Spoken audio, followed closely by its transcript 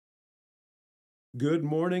Good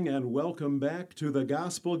morning and welcome back to the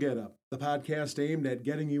Gospel Get Up, the podcast aimed at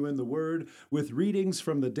getting you in the Word with readings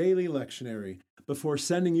from the daily lectionary before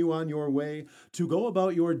sending you on your way to go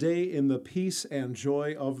about your day in the peace and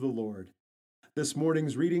joy of the Lord. This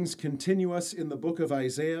morning's readings continue us in the book of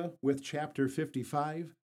Isaiah with chapter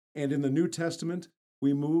 55, and in the New Testament,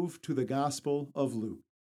 we move to the Gospel of Luke.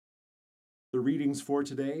 The readings for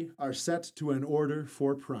today are set to an order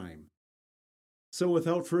for prime. So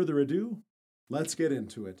without further ado, let's get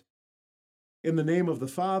into it. In the name of the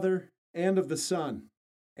Father, and of the Son,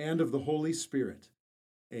 and of the Holy Spirit.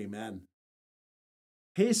 Amen.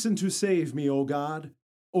 Hasten to save me, O God.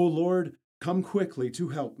 O Lord, come quickly to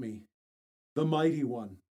help me. The Mighty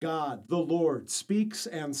One, God, the Lord, speaks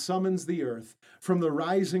and summons the earth from the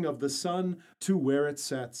rising of the sun to where it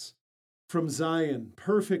sets. From Zion,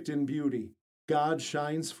 perfect in beauty, God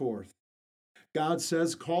shines forth. God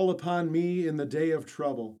says, "Call upon me in the day of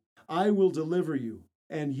trouble. I will deliver you,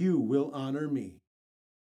 and you will honor me."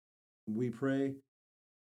 We pray,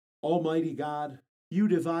 Almighty God, you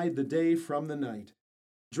divide the day from the night.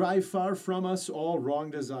 Drive far from us all wrong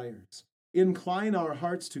desires. Incline our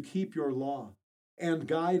hearts to keep your law, and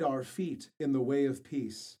guide our feet in the way of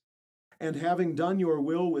peace. And having done your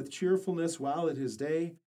will with cheerfulness while it is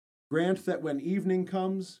day, grant that when evening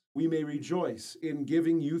comes, we may rejoice in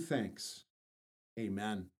giving you thanks.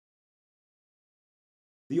 Amen.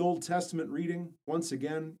 The Old Testament reading, once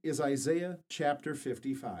again, is Isaiah chapter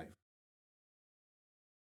 55.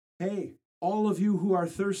 Hey, all of you who are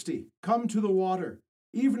thirsty, come to the water,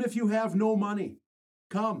 even if you have no money.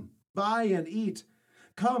 Come, buy and eat.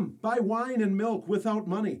 Come, buy wine and milk without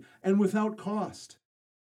money and without cost.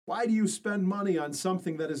 Why do you spend money on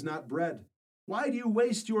something that is not bread? Why do you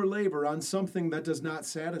waste your labor on something that does not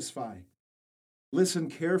satisfy? Listen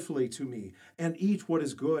carefully to me and eat what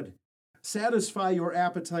is good. Satisfy your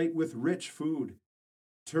appetite with rich food.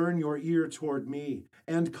 Turn your ear toward me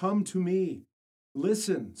and come to me.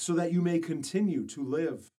 Listen so that you may continue to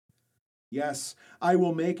live. Yes, I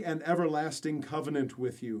will make an everlasting covenant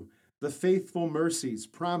with you, the faithful mercies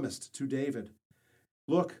promised to David.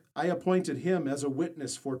 Look, I appointed him as a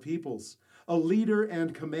witness for peoples, a leader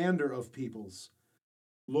and commander of peoples.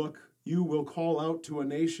 Look, you will call out to a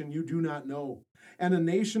nation you do not know, and a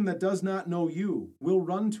nation that does not know you will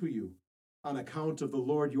run to you on account of the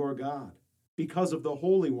Lord your God, because of the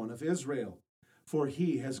Holy One of Israel, for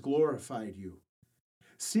he has glorified you.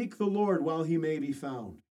 Seek the Lord while he may be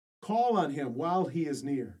found. Call on him while he is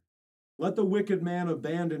near. Let the wicked man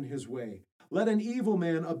abandon his way. Let an evil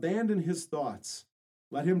man abandon his thoughts.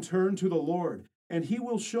 Let him turn to the Lord, and he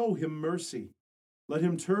will show him mercy. Let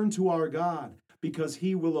him turn to our God, because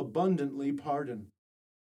he will abundantly pardon.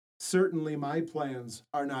 Certainly my plans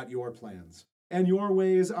are not your plans, and your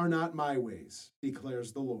ways are not my ways,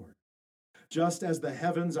 declares the Lord. Just as the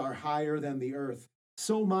heavens are higher than the earth,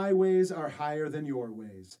 so my ways are higher than your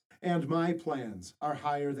ways, and my plans are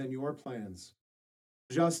higher than your plans.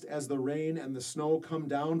 Just as the rain and the snow come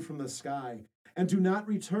down from the sky, and do not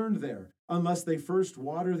return there unless they first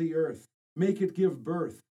water the earth, make it give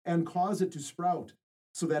birth, and cause it to sprout,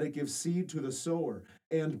 so that it gives seed to the sower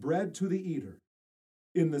and bread to the eater.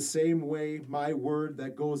 In the same way, my word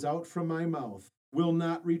that goes out from my mouth will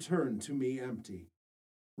not return to me empty.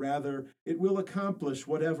 Rather, it will accomplish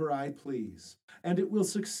whatever I please, and it will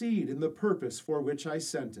succeed in the purpose for which I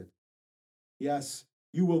sent it. Yes,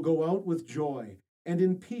 you will go out with joy, and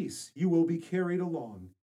in peace you will be carried along.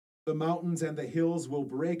 The mountains and the hills will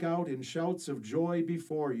break out in shouts of joy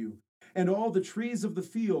before you, and all the trees of the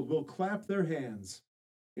field will clap their hands.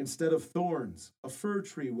 Instead of thorns, a fir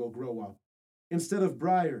tree will grow up. Instead of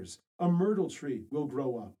briars, a myrtle tree will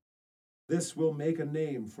grow up. This will make a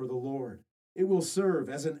name for the Lord. It will serve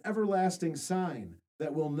as an everlasting sign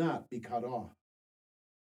that will not be cut off.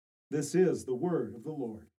 This is the word of the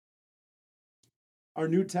Lord. Our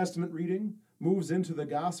New Testament reading moves into the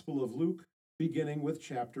Gospel of Luke, beginning with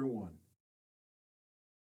chapter 1.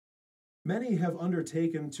 Many have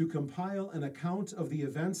undertaken to compile an account of the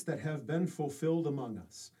events that have been fulfilled among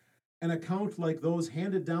us, an account like those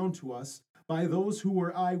handed down to us by those who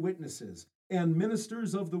were eyewitnesses and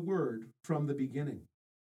ministers of the word from the beginning.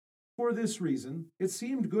 For this reason, it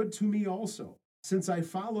seemed good to me also, since I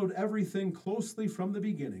followed everything closely from the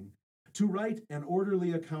beginning, to write an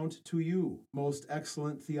orderly account to you, most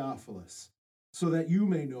excellent Theophilus, so that you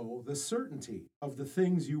may know the certainty of the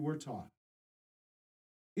things you were taught.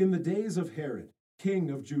 In the days of Herod, king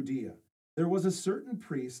of Judea, there was a certain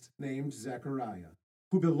priest named Zechariah,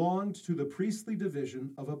 who belonged to the priestly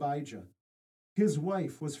division of Abijah. His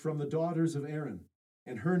wife was from the daughters of Aaron,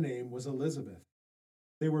 and her name was Elizabeth.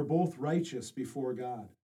 They were both righteous before God,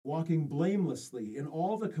 walking blamelessly in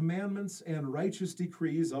all the commandments and righteous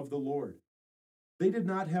decrees of the Lord. They did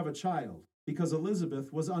not have a child, because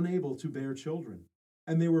Elizabeth was unable to bear children,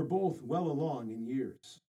 and they were both well along in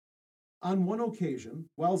years. On one occasion,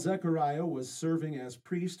 while Zechariah was serving as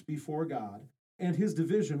priest before God, and his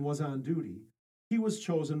division was on duty, he was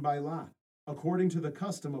chosen by Lot, according to the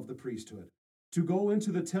custom of the priesthood, to go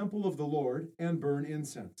into the temple of the Lord and burn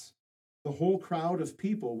incense. The whole crowd of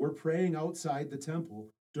people were praying outside the temple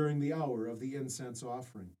during the hour of the incense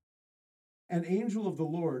offering. An angel of the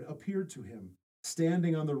Lord appeared to him,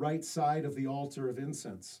 standing on the right side of the altar of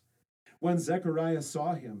incense. When Zechariah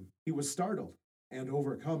saw him, he was startled and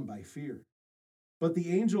overcome by fear. But the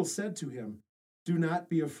angel said to him, "Do not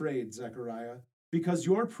be afraid, Zechariah, because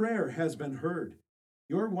your prayer has been heard.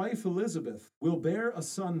 Your wife Elizabeth will bear a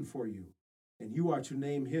son for you, and you are to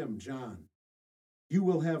name him John. You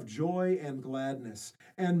will have joy and gladness,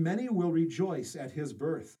 and many will rejoice at his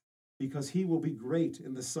birth, because he will be great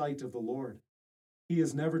in the sight of the Lord. He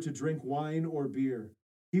is never to drink wine or beer.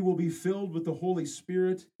 He will be filled with the Holy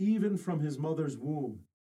Spirit even from his mother's womb.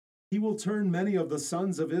 He will turn many of the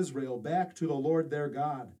sons of Israel back to the Lord their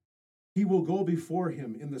God. He will go before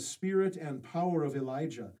him in the spirit and power of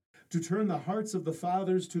Elijah, to turn the hearts of the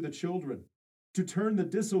fathers to the children, to turn the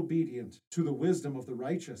disobedient to the wisdom of the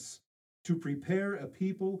righteous, to prepare a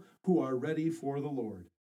people who are ready for the Lord."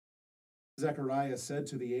 Zechariah said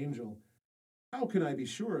to the angel, "How can I be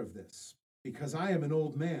sure of this? Because I am an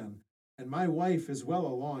old man, and my wife is well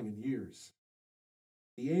along in years."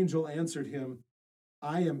 The angel answered him,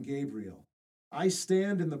 "I am Gabriel. I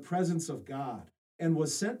stand in the presence of God, and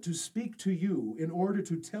was sent to speak to you in order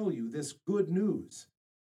to tell you this good news.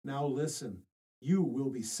 Now listen, you will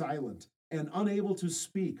be silent and unable to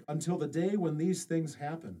speak until the day when these things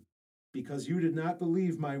happen, because you did not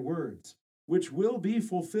believe my words, which will be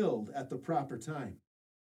fulfilled at the proper time."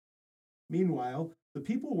 Meanwhile, the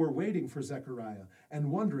people were waiting for Zechariah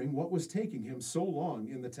and wondering what was taking him so long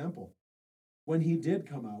in the temple. When he did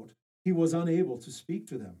come out, he was unable to speak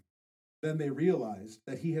to them. Then they realized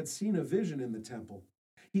that he had seen a vision in the temple.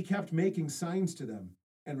 He kept making signs to them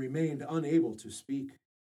and remained unable to speak.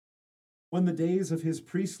 When the days of his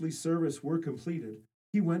priestly service were completed,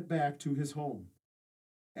 he went back to his home.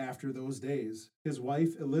 After those days, his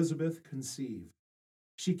wife Elizabeth conceived.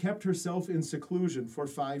 She kept herself in seclusion for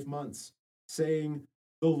 5 months, saying,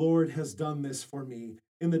 "The Lord has done this for me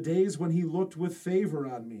in the days when he looked with favor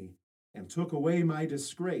on me and took away my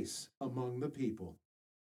disgrace among the people."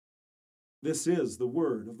 This is the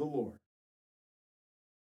word of the Lord.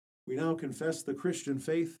 We now confess the Christian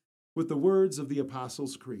faith with the words of the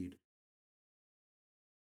Apostles' Creed.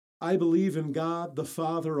 I believe in God, the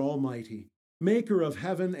Father Almighty, maker of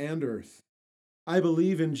heaven and earth. I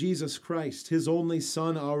believe in Jesus Christ, his only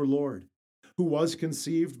Son, our Lord, who was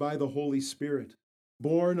conceived by the Holy Spirit,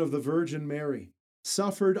 born of the Virgin Mary,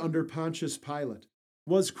 suffered under Pontius Pilate,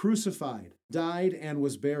 was crucified, died, and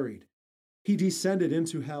was buried. He descended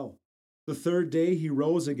into hell. The third day he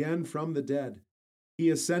rose again from the dead.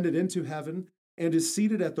 He ascended into heaven and is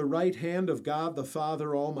seated at the right hand of God the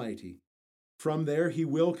Father Almighty. From there he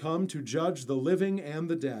will come to judge the living and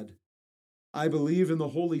the dead. I believe in the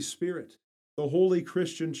Holy Spirit, the holy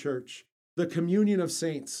Christian Church, the communion of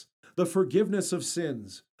saints, the forgiveness of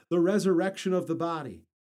sins, the resurrection of the body,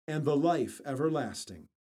 and the life everlasting.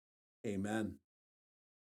 Amen.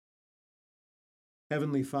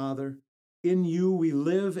 Heavenly Father, in you we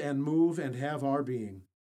live and move and have our being.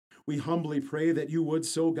 We humbly pray that you would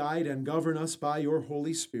so guide and govern us by your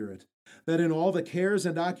Holy Spirit, that in all the cares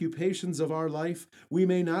and occupations of our life we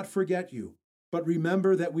may not forget you, but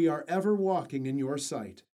remember that we are ever walking in your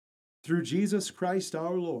sight. Through Jesus Christ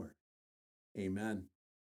our Lord. Amen.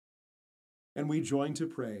 And we join to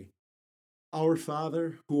pray. Our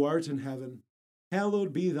Father, who art in heaven,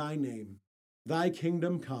 hallowed be thy name. Thy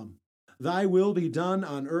kingdom come. Thy will be done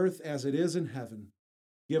on earth as it is in heaven.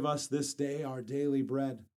 Give us this day our daily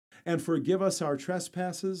bread, and forgive us our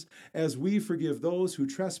trespasses as we forgive those who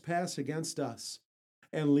trespass against us.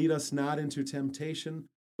 And lead us not into temptation,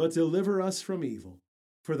 but deliver us from evil.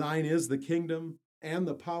 For thine is the kingdom, and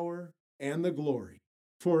the power, and the glory,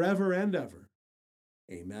 forever and ever.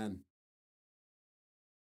 Amen.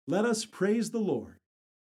 Let us praise the Lord.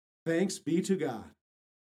 Thanks be to God.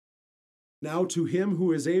 Now to him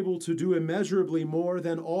who is able to do immeasurably more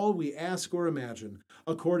than all we ask or imagine,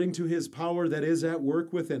 according to his power that is at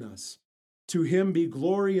work within us. To him be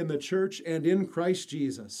glory in the church and in Christ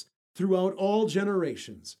Jesus, throughout all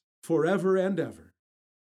generations, forever and ever.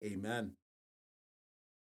 Amen.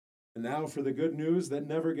 And now for the good news that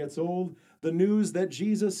never gets old, the news that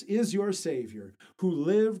Jesus is your Savior, who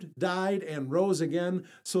lived, died, and rose again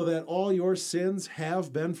so that all your sins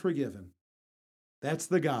have been forgiven. That's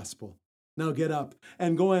the gospel. Now get up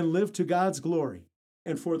and go and live to God's glory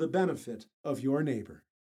and for the benefit of your neighbor.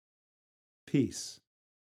 Peace.